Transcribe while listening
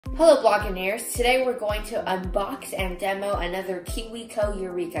Hello Bloggineers, today we're going to unbox and demo another KiwiCo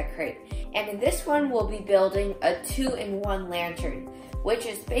Eureka crate. And in this one we'll be building a 2-in-1 lantern, which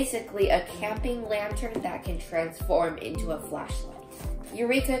is basically a camping lantern that can transform into a flashlight.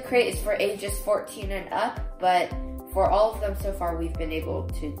 Eureka crate is for ages 14 and up, but for all of them so far we've been able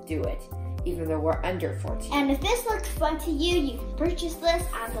to do it, even though we're under 14. And if this looks fun to you, you can purchase this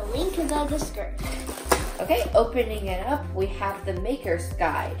on the link in the description. Okay, opening it up, we have the Maker's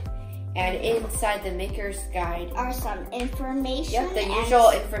Guide. And inside the Maker's Guide are some information. Yep, the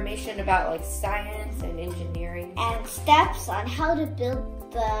usual information about like science and engineering. And steps on how to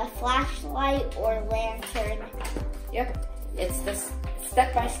build the flashlight or lantern. Yep, it's the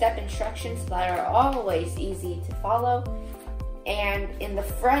step-by-step instructions that are always easy to follow. And in the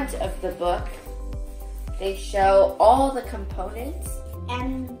front of the book, they show all the components.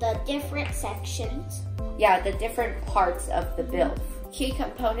 And the different sections. Yeah, the different parts of the build. Key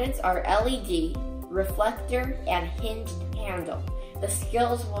components are LED, reflector, and hinged handle. The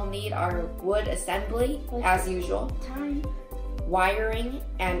skills we'll need are wood assembly, as usual, time, wiring,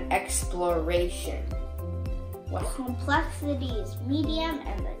 and exploration. What? Complexity is medium,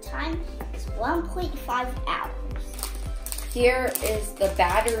 and the time is 1.5 hours. Here is the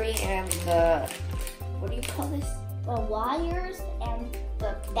battery and the, what do you call this? The wires and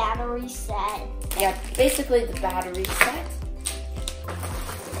the battery set. Yeah, basically the battery set.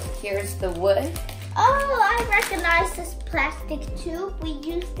 Here's the wood. Oh, I recognize this plastic tube. We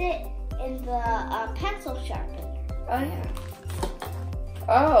used it in the pencil sharpener. Oh, yeah.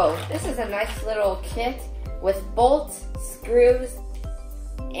 Oh, this is a nice little kit with bolts, screws,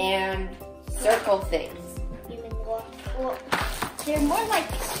 and circle things. Well, they're more like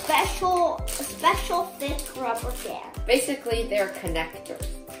special thick rubber bands. Basically, they're connectors.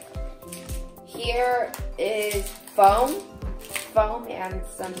 Here is foam and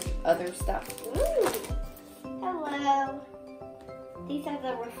some other stuff. Ooh. Hello. These are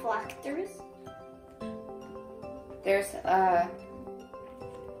the reflectors. There's a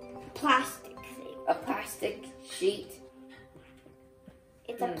plastic thing. A plastic sheet.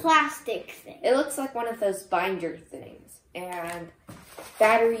 It's a plastic thing. It looks like one of those binder things. And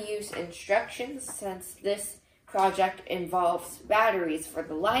battery use instructions, since this project involves batteries for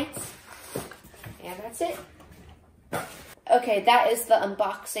the lights. And that's it. Okay, that is the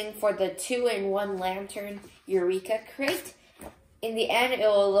unboxing for the 2-in-1 lantern Eureka crate. In the end, it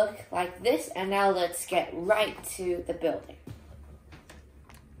will look like this, and now let's get right to the building.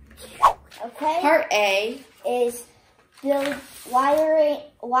 Okay. Part A is wire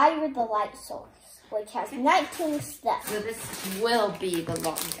the light source, which has 19 steps. So this will be the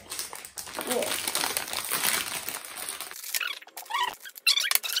longest. Yeah.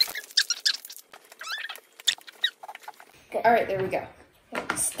 Good. All right, there we go.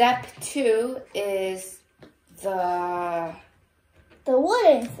 Step 2 is the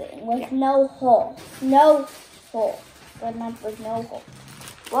wooden thing with no hole. No hole. Remember, no hole.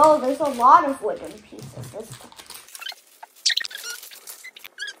 Well, there's a lot of wooden pieces this time.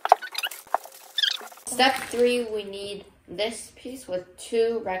 Step 3, we need this piece with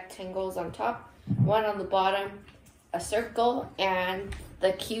 2 rectangles on top, 1 on the bottom, a circle, and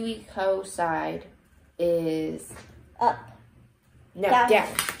the KiwiCo side is up. No, down.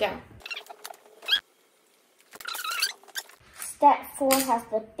 Step 4 has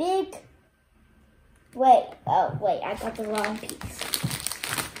the big, wait, I got the wrong piece.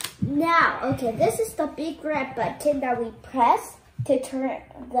 Now, okay, this is the big red button that we press to turn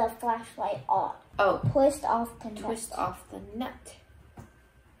the flashlight on. Oh. Twist off the nut. Twist off the nut.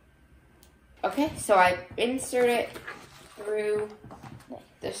 Okay, so I insert it through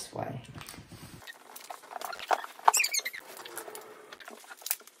this way.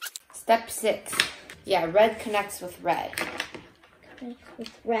 Step 6. Yeah, red connects with red. Connects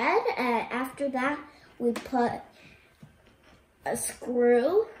with red, and after that, we put a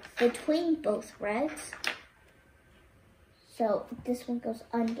screw between both reds. So this one goes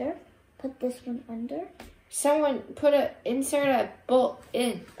under. Put this one under. Someone insert a bolt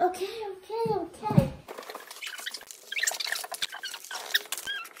in. Okay.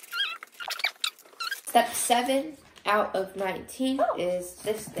 Step 7 out of 19 is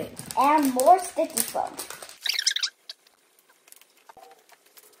this thing. And more sticky foam.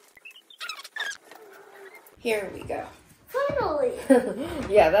 Here we go. Finally!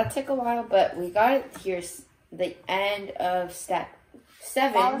 Yeah, that took a while, but we got it. Here's the end of step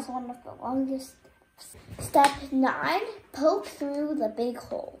 7. That was one of the longest steps. Step 9, poke through the big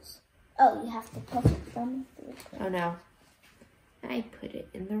holes. Oh, you have to poke them through. Oh no, I put it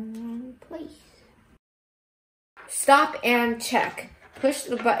in the wrong place. Stop and check. push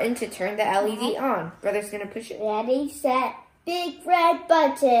the button to turn the LED on. Brother's gonna push it. Ready, set, big red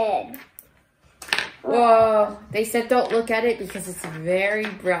button. Whoa, they said don't look at it because it's very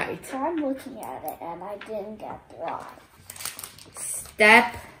bright. So I'm looking at it and I didn't get blind.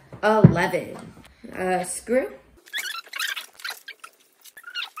 Step 11. Screw.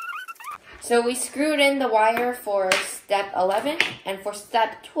 So we screwed in the wire for step 11, and for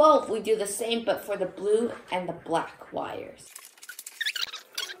step 12 we do the same but for the blue and the black wires.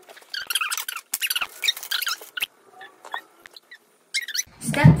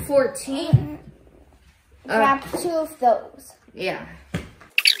 Step 14. Grab 2 of those. Yeah.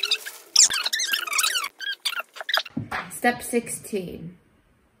 Step 16.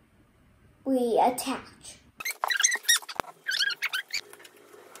 We attach.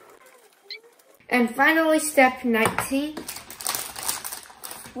 And finally, step 19.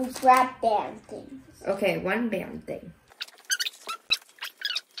 We grab band things. Okay, one band thing.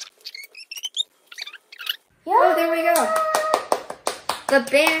 Yeah. Oh, there we go. The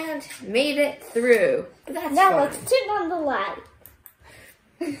band made it through. That's now fun. let's turn on the light.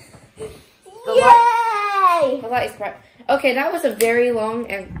 The Yay! The light is bright. Okay, that was a very long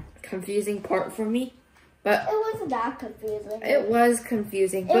and confusing part for me. But it was not confusing. it was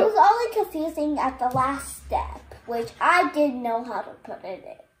confusing. It was only confusing at the last step, which I didn't know how to put it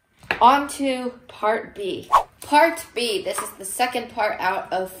in. On to part B. Part B, this is the second part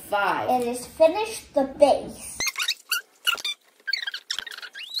out of 5. It is finish the base.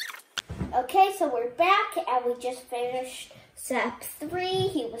 Okay, so we're back and we just finished step 3.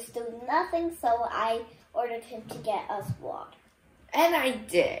 He was doing nothing, so I ordered him to get us water. And I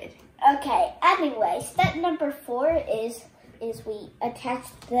did. Okay, anyway, step number 4 is we attach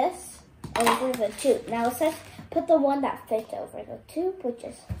this over the tube. Now it says put the one that fits over the tube, which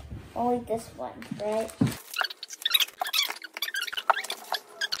is only this one, right?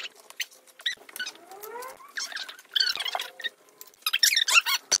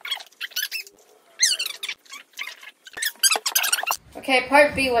 Okay,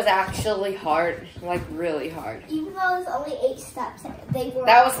 part B was actually hard, like really hard. Even though it was only 8 steps, they were.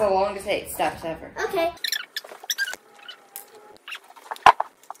 That was the longest 8 steps ever. Okay.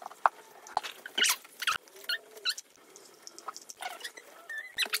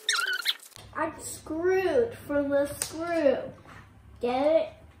 I'm screwed from the screw.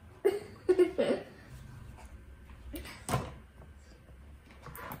 Get it?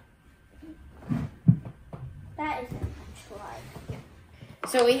 That isn't much light.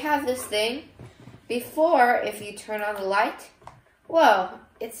 So we have this thing. Before, if you turn on the light, whoa,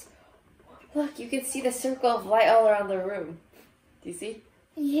 look, you can see the circle of light all around the room. Do you see?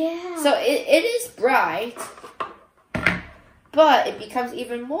 Yeah. So it is bright, but it becomes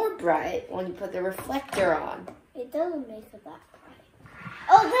even more bright when you put the reflector on. It doesn't make it that bright.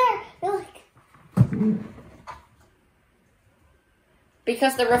 Oh, there! Look.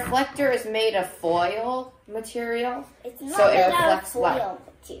 Because the reflector is made of foil material, It's not so it made out of reflects foil light.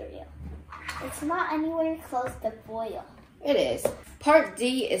 material. It's not anywhere close to foil. It is. Part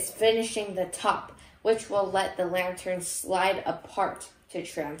D is finishing the top, which will let the lantern slide apart to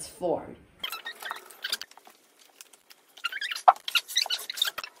transform.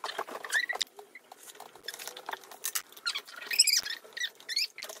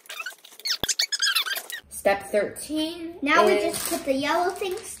 Step 13. Now we just put the yellow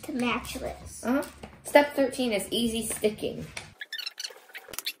things to match this. Step 13 is easy sticking.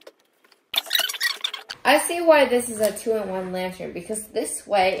 I see why this is a 2-in-1 lantern, because this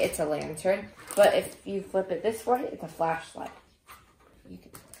way it's a lantern, but if you flip it this way, it's a flashlight.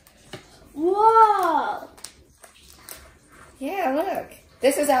 Whoa! Yeah, look.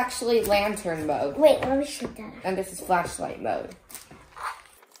 This is actually lantern mode. Wait, let me shoot that. And this is flashlight mode.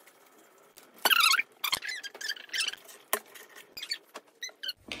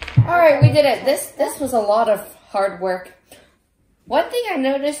 Alright, we did it. This was a lot of hard work. One thing I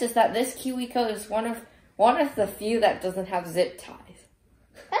noticed is that this KiwiCo is one of the few that doesn't have zip ties.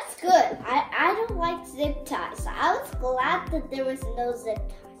 That's good. I don't like zip ties. So I was glad that there was no zip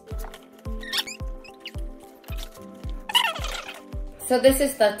ties. So this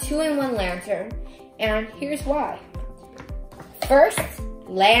is the 2-in-1 lantern, and here's why. First,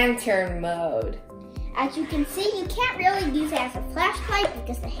 lantern mode. As you can see, you can't really use it as a flashlight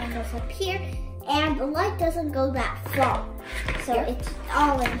because the handle's up here, and the light doesn't go that far. So it's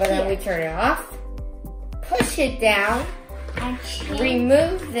all in But here. then we turn it off, push it down, And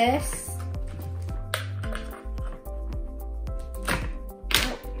remove this,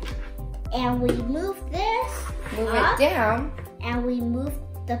 and we move this move up, it down, and we move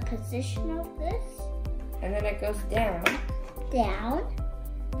the position of this. and then it goes down. down.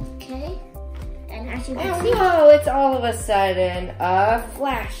 Okay. And as you can see, whoa, it's all of a sudden a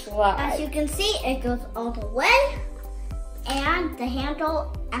flashlight. as you can see, it goes all the way, and the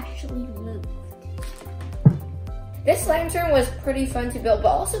handle actually moved. This lantern was pretty fun to build, but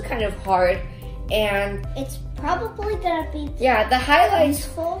also kind of hard. And it's probably gonna be the highlights.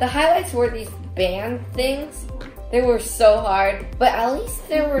 useful. The highlights were these band things. They were so hard, but at least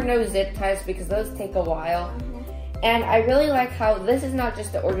there were no zip ties because those take a while. And I really like how this is not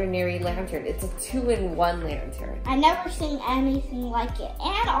just an ordinary lantern, it's a 2-in-1 lantern. I've never seen anything like it.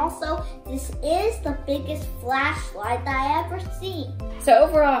 And also, this is the biggest flashlight that I ever seen. So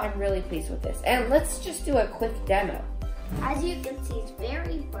overall, I'm really pleased with this. And let's just do a quick demo. As you can see, it's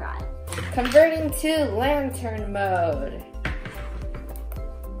very bright. Converting to lantern mode.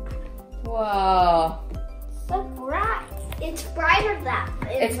 Whoa. So bright. It's brighter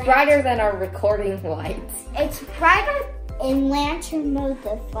brighter than our recording lights. It's brighter in lantern mode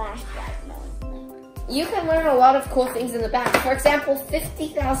than flashlight mode. You can learn a lot of cool things in the back. For example,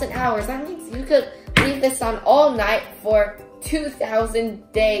 50,000 hours. That means you could leave this on all night for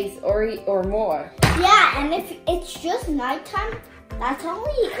 2,000 days or more. Yeah, and if it's just nighttime, that's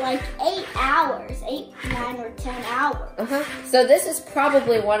only like 8 hours, 8, 9, or 10 hours. So this is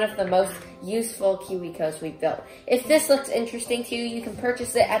probably one of the most useful KiwiCos we've built. If this looks interesting to you, you can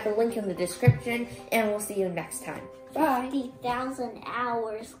purchase it at the link in the description, and we'll see you next time. Bye. 50,000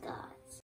 hours, guys.